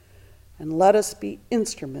deliverance, and let us be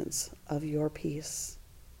instruments of your peace.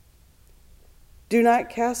 Do not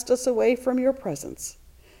cast us away from your presence,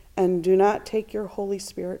 and do not take your Holy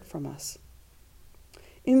Spirit from us.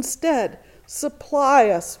 Instead, supply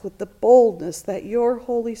us with the boldness that your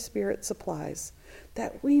Holy Spirit supplies,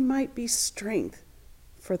 that we might be strength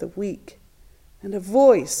for the weak and a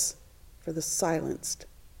voice for the silenced.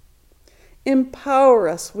 Empower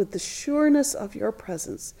us with the sureness of your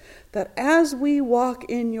presence, that as we walk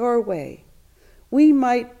in your way, we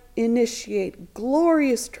might initiate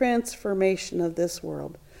glorious transformation of this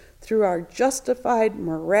world through our justified,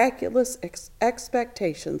 miraculous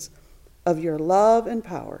expectations of your love and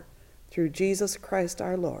power, through Jesus Christ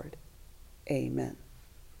our Lord. Amen.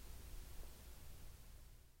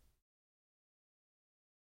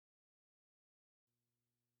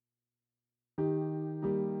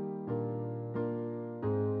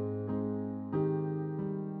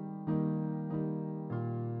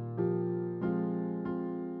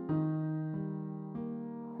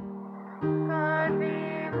 God be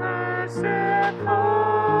merciful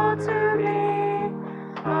to me.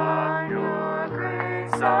 On your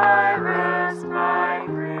grace I rest my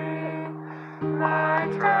grief. My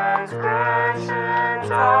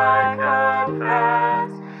transgressions I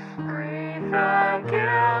confess. Grief and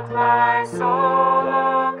guilt my soul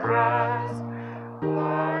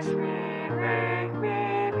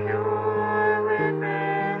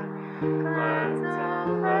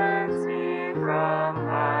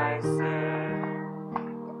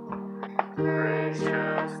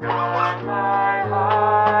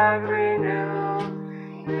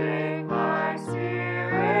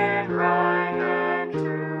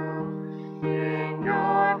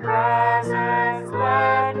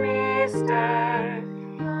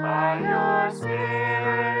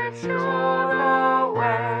show the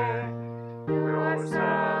way. Your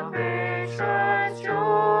salvation's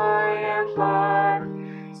joy and part,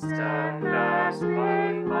 steadfast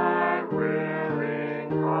with my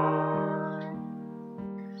willing heart.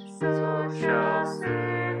 So shall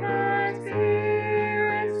sinners be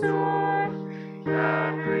restored,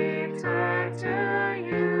 and return to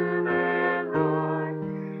you, their Lord.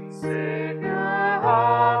 Savior,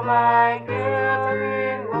 all my guilt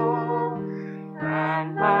remove,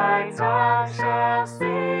 and my tongue shall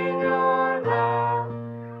sing your love.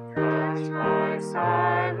 Touch my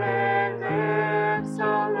silent lips,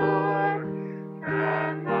 O Lord,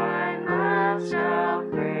 and my mouth shall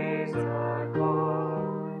praise the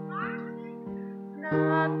Lord.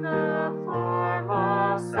 Not the form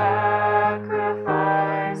of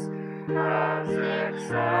sacrifice has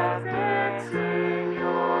acceptance in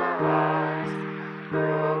your eyes.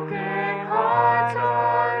 Broken hearts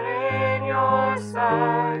are in your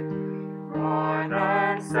sight, more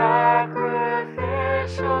than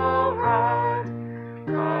sacrificial rite.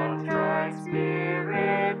 Contrite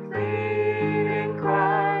spirit, pleading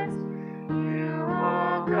Christ, you,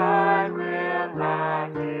 O God, will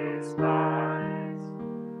not despise.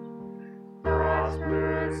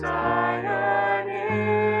 Prosper Zion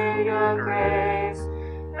in your grace,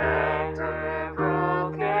 and her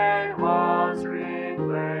broken walls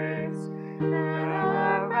replace.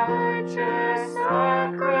 The righteous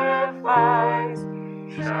sacrifice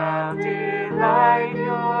shall delight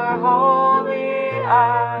your holy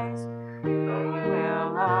eyes. The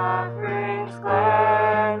will offerings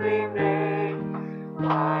gladly made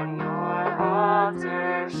on your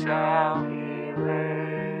altar shall be laid.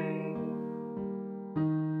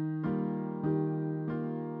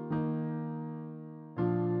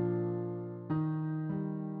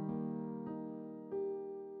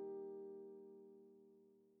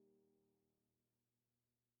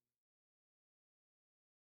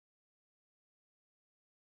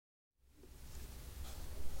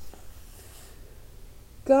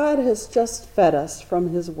 God has just fed us from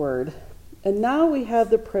his word, and now we have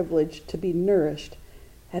the privilege to be nourished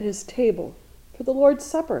at his table for the Lord's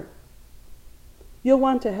Supper. You'll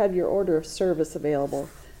want to have your order of service available,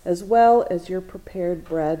 as well as your prepared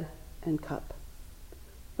bread and cup.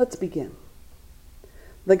 Let's begin.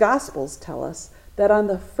 The Gospels tell us that on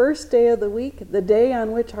the first day of the week, the day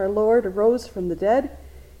on which our Lord arose from the dead,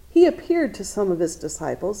 he appeared to some of his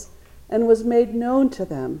disciples and was made known to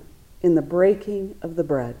them in the breaking of the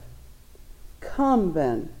bread. Come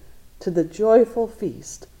then to the joyful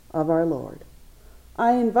feast of our Lord.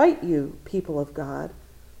 I invite you, people of God,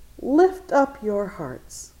 lift up your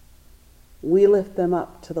hearts. We lift them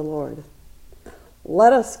up to the Lord.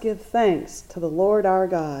 Let us give thanks to the Lord our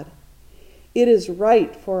God. It is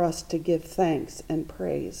right for us to give thanks and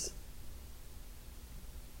praise.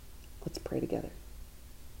 Let's pray together.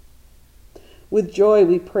 With joy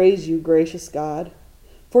we praise you, gracious God,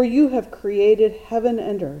 for you have created heaven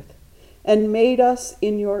and earth, and made us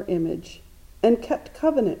in your image, and kept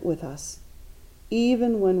covenant with us,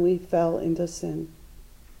 even when we fell into sin.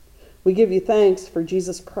 We give you thanks for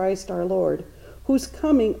Jesus Christ our Lord, whose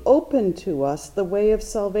coming opened to us the way of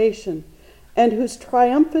salvation, and whose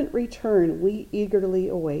triumphant return we eagerly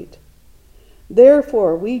await.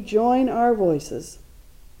 Therefore we join our voices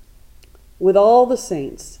with all the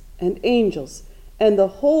saints and angels and the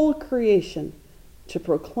whole creation to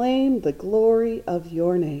proclaim the glory of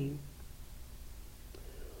your name.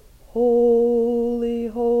 Holy,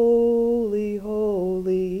 holy,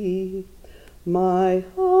 holy, my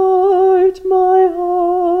heart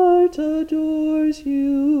adores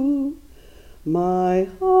you. My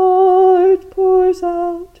heart pours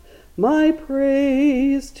out my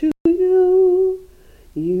praise to you.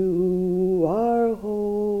 You are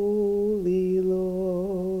holy,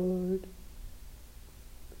 Lord.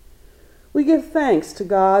 We give thanks to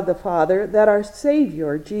God the Father that our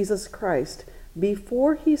Savior, Jesus Christ,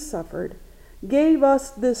 before he suffered, gave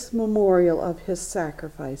us this memorial of his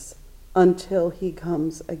sacrifice until he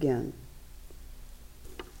comes again.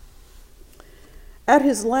 At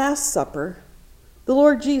his Last Supper, the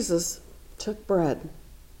Lord Jesus took bread,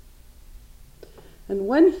 and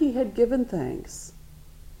when he had given thanks,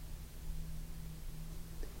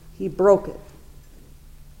 he broke it.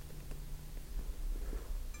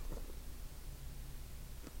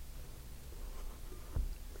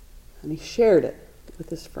 And he shared it with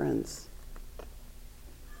his friends.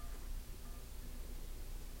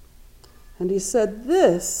 And he said,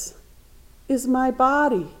 "This is my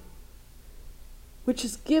body, which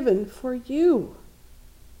is given for you.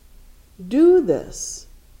 Do this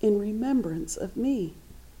in remembrance of me."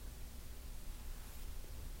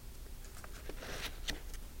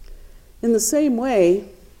 In the same way,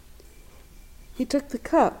 he took the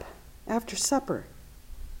cup after supper.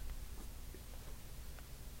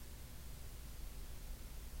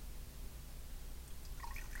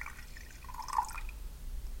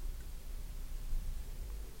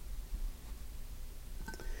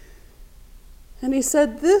 And he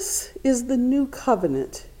said, "This is the new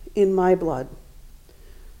covenant in my blood.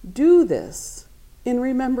 Do this in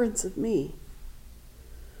remembrance of me.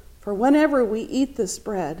 For whenever we eat this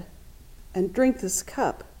bread and drink this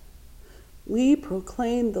cup, we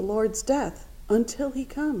proclaim the Lord's death until he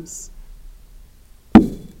comes."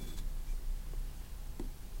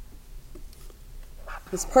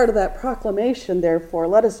 As part of that proclamation, therefore,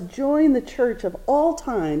 let us join the church of all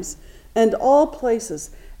times and all places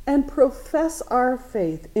and profess our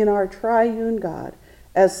faith in our triune God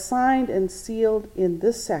as signed and sealed in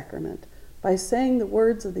this sacrament by saying the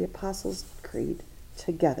words of the Apostles' Creed.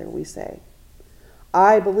 Together we say,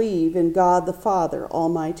 "I believe in God the Father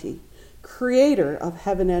Almighty, creator of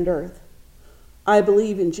heaven and earth. I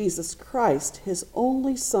believe in Jesus Christ, his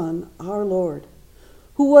only Son, our Lord,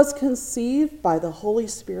 who was conceived by the Holy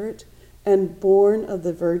Spirit and born of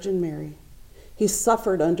the Virgin Mary. He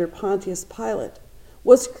suffered under Pontius Pilate,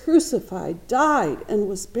 was crucified, died, and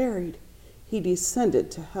was buried. He descended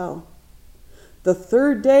to hell. The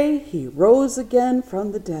third day he rose again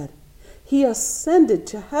from the dead. He ascended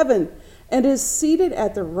to heaven and is seated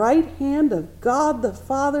at the right hand of God the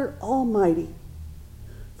Father Almighty.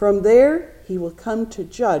 From there he will come to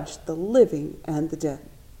judge the living and the dead.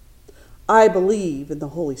 I believe in the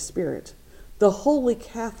Holy Spirit, the Holy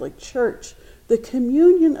Catholic Church, the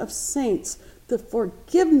communion of saints, the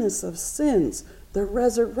forgiveness of sins, the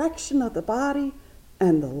resurrection of the body,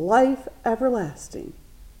 and the life everlasting.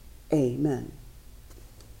 Amen."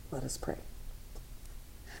 Let us pray.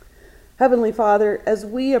 Heavenly Father, as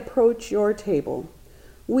we approach your table,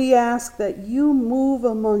 we ask that you move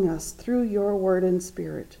among us through your word and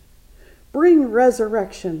spirit. Bring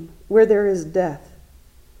resurrection where there is death,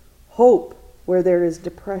 hope where there is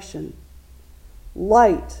depression,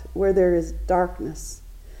 light where there is darkness,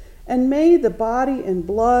 and may the body and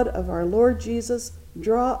blood of our Lord Jesus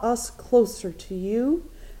draw us closer to you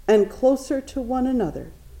and closer to one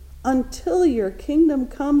another until your kingdom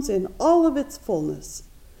comes in all of its fullness.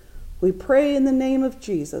 We pray in the name of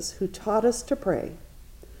Jesus, who taught us to pray.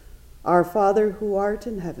 Our Father who art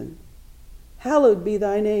in heaven, hallowed be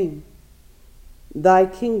thy name. Thy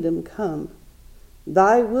kingdom come.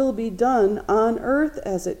 Thy will be done on earth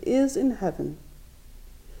as it is in heaven.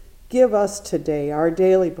 Give us today our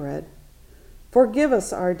daily bread. Forgive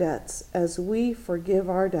us our debts as we forgive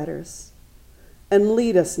our debtors. And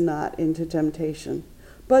lead us not into temptation,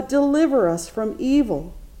 but deliver us from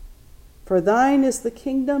evil. For thine is the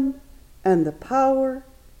kingdom and the power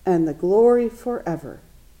and the glory forever.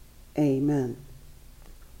 Amen.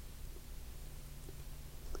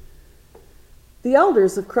 The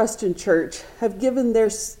elders of Creston Church have given their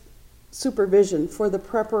supervision for the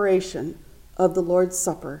preparation of the Lord's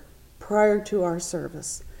Supper prior to our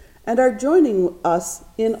service and are joining us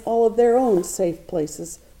in all of their own safe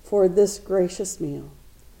places for this gracious meal.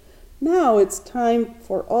 Now it's time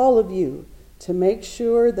for all of you to make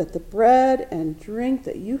sure that the bread and drink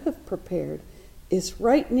that you have prepared is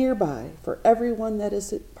right nearby for everyone that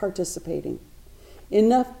is participating.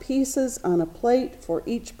 Enough pieces on a plate for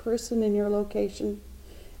each person in your location,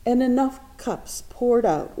 and enough cups poured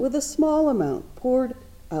out with a small amount poured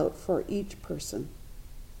out for each person.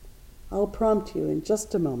 I'll prompt you in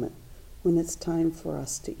just a moment when it's time for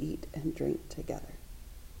us to eat and drink together.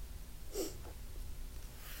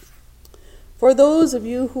 For those of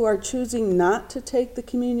you who are choosing not to take the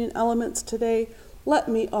communion elements today, let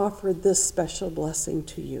me offer this special blessing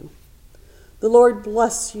to you. The Lord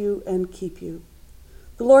bless you and keep you.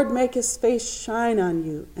 The Lord make his face shine on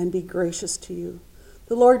you and be gracious to you.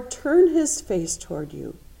 The Lord turn his face toward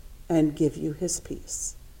you and give you his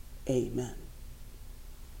peace. Amen.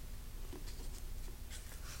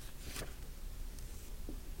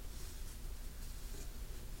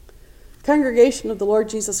 Congregation of the Lord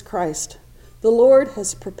Jesus Christ, the Lord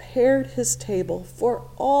has prepared his table for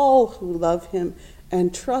all who love him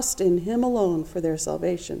and trust in him alone for their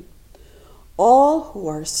salvation. All who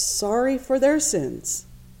are sorry for their sins,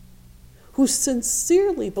 who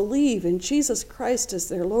sincerely believe in Jesus Christ as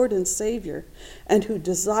their Lord and Savior, and who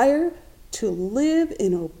desire to live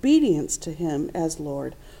in obedience to him as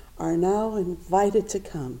Lord, are now invited to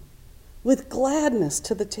come with gladness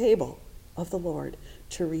to the table of the Lord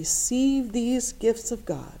to receive these gifts of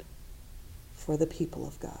God for the people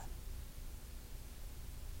of God.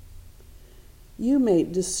 You may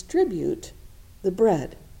distribute the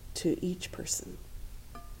bread to each person.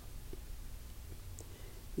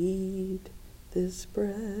 Eat this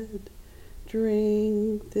bread,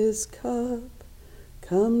 drink this cup.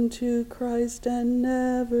 Come to Christ and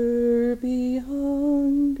never be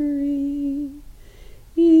hungry.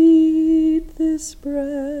 Eat this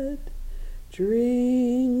bread,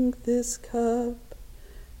 drink this cup.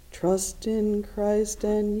 Trust in Christ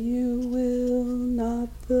and you will not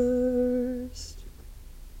thirst.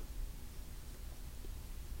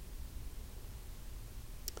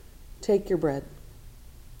 Take your bread.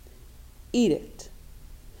 Eat it.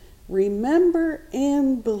 Remember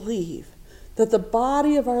and believe that the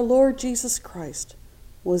body of our Lord Jesus Christ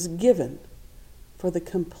was given for the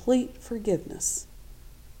complete forgiveness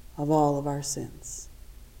of all of our sins.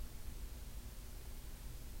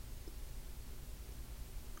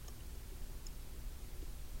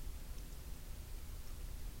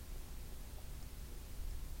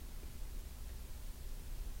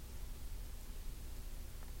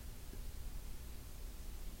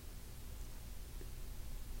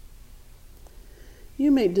 You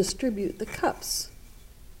may distribute the cups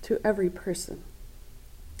to every person.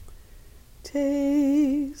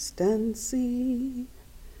 Taste and see,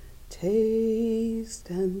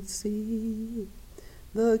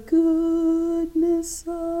 the goodness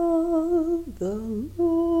of the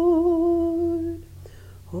Lord.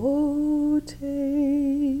 Oh,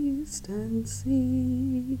 taste and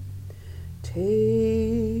see,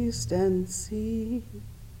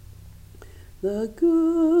 the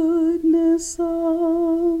goodness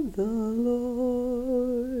of the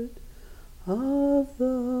Lord,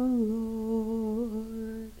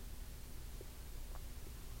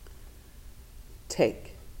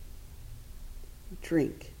 Take,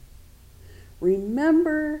 drink,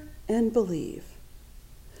 remember and believe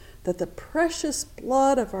that the precious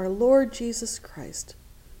blood of our Lord Jesus Christ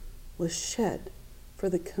was shed for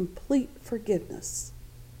the complete forgiveness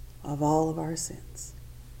of all of our sins.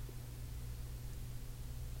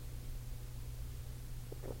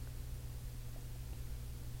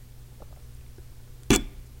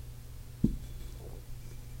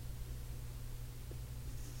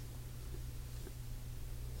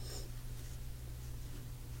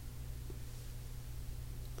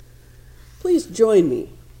 Please join me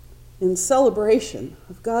in celebration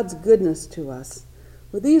of God's goodness to us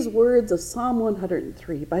with these words of Psalm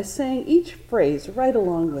 103 by saying each phrase right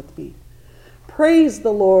along with me. Praise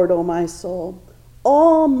the Lord, O my soul.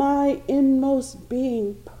 All my inmost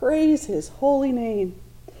being, praise his holy name.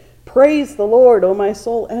 Praise the Lord, O my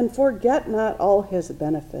soul, and forget not all his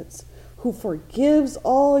benefits, who forgives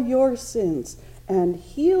all your sins and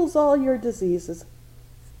heals all your diseases,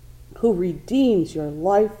 who redeems your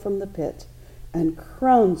life from the pit and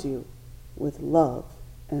crowns you with love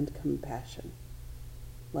and compassion.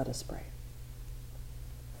 Let us pray.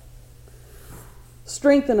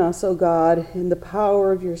 Strengthen us, O God, in the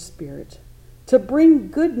power of your Spirit, to bring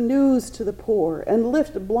good news to the poor and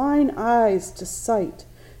lift blind eyes to sight,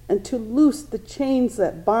 and to loose the chains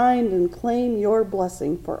that bind and claim your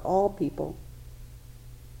blessing for all people.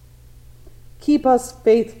 Keep us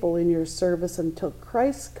faithful in your service until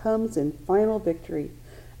Christ comes in final victory,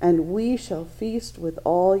 and we shall feast with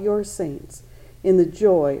all your saints in the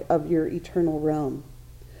joy of your eternal realm.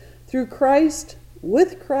 Through Christ,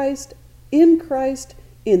 with Christ, in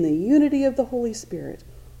the unity of the Holy Spirit,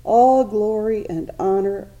 all glory and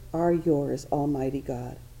honor are yours, Almighty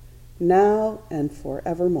God, now and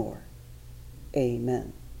forevermore.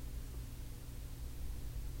 Amen.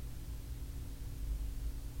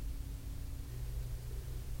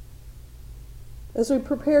 As we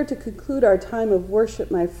prepare to conclude our time of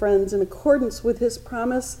worship, my friends, in accordance with his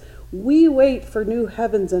promise, we wait for new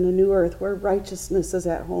heavens and a new earth where righteousness is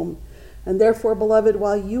at home. And therefore, beloved,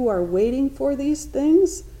 while you are waiting for these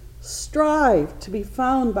things, strive to be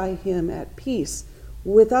found by him at peace,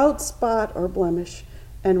 without spot or blemish,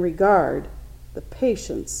 and regard the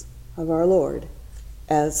patience of our Lord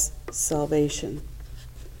as salvation.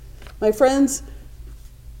 My friends,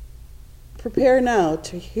 prepare now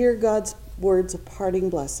to hear God's words of parting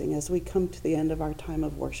blessing as we come to the end of our time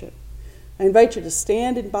of worship. I invite you to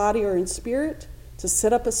stand in body or in spirit, to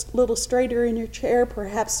sit up a little straighter in your chair,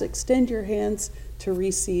 perhaps extend your hands to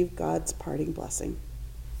receive God's parting blessing.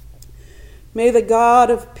 May the God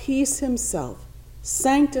of peace himself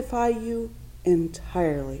sanctify you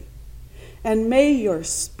entirely, and may your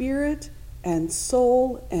spirit and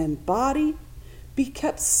soul and body be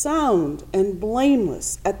kept sound and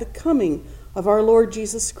blameless at the coming of our Lord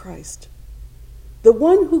Jesus Christ. The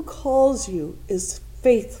one who calls you is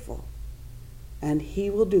faithful, and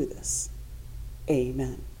he will do this.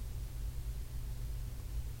 Amen.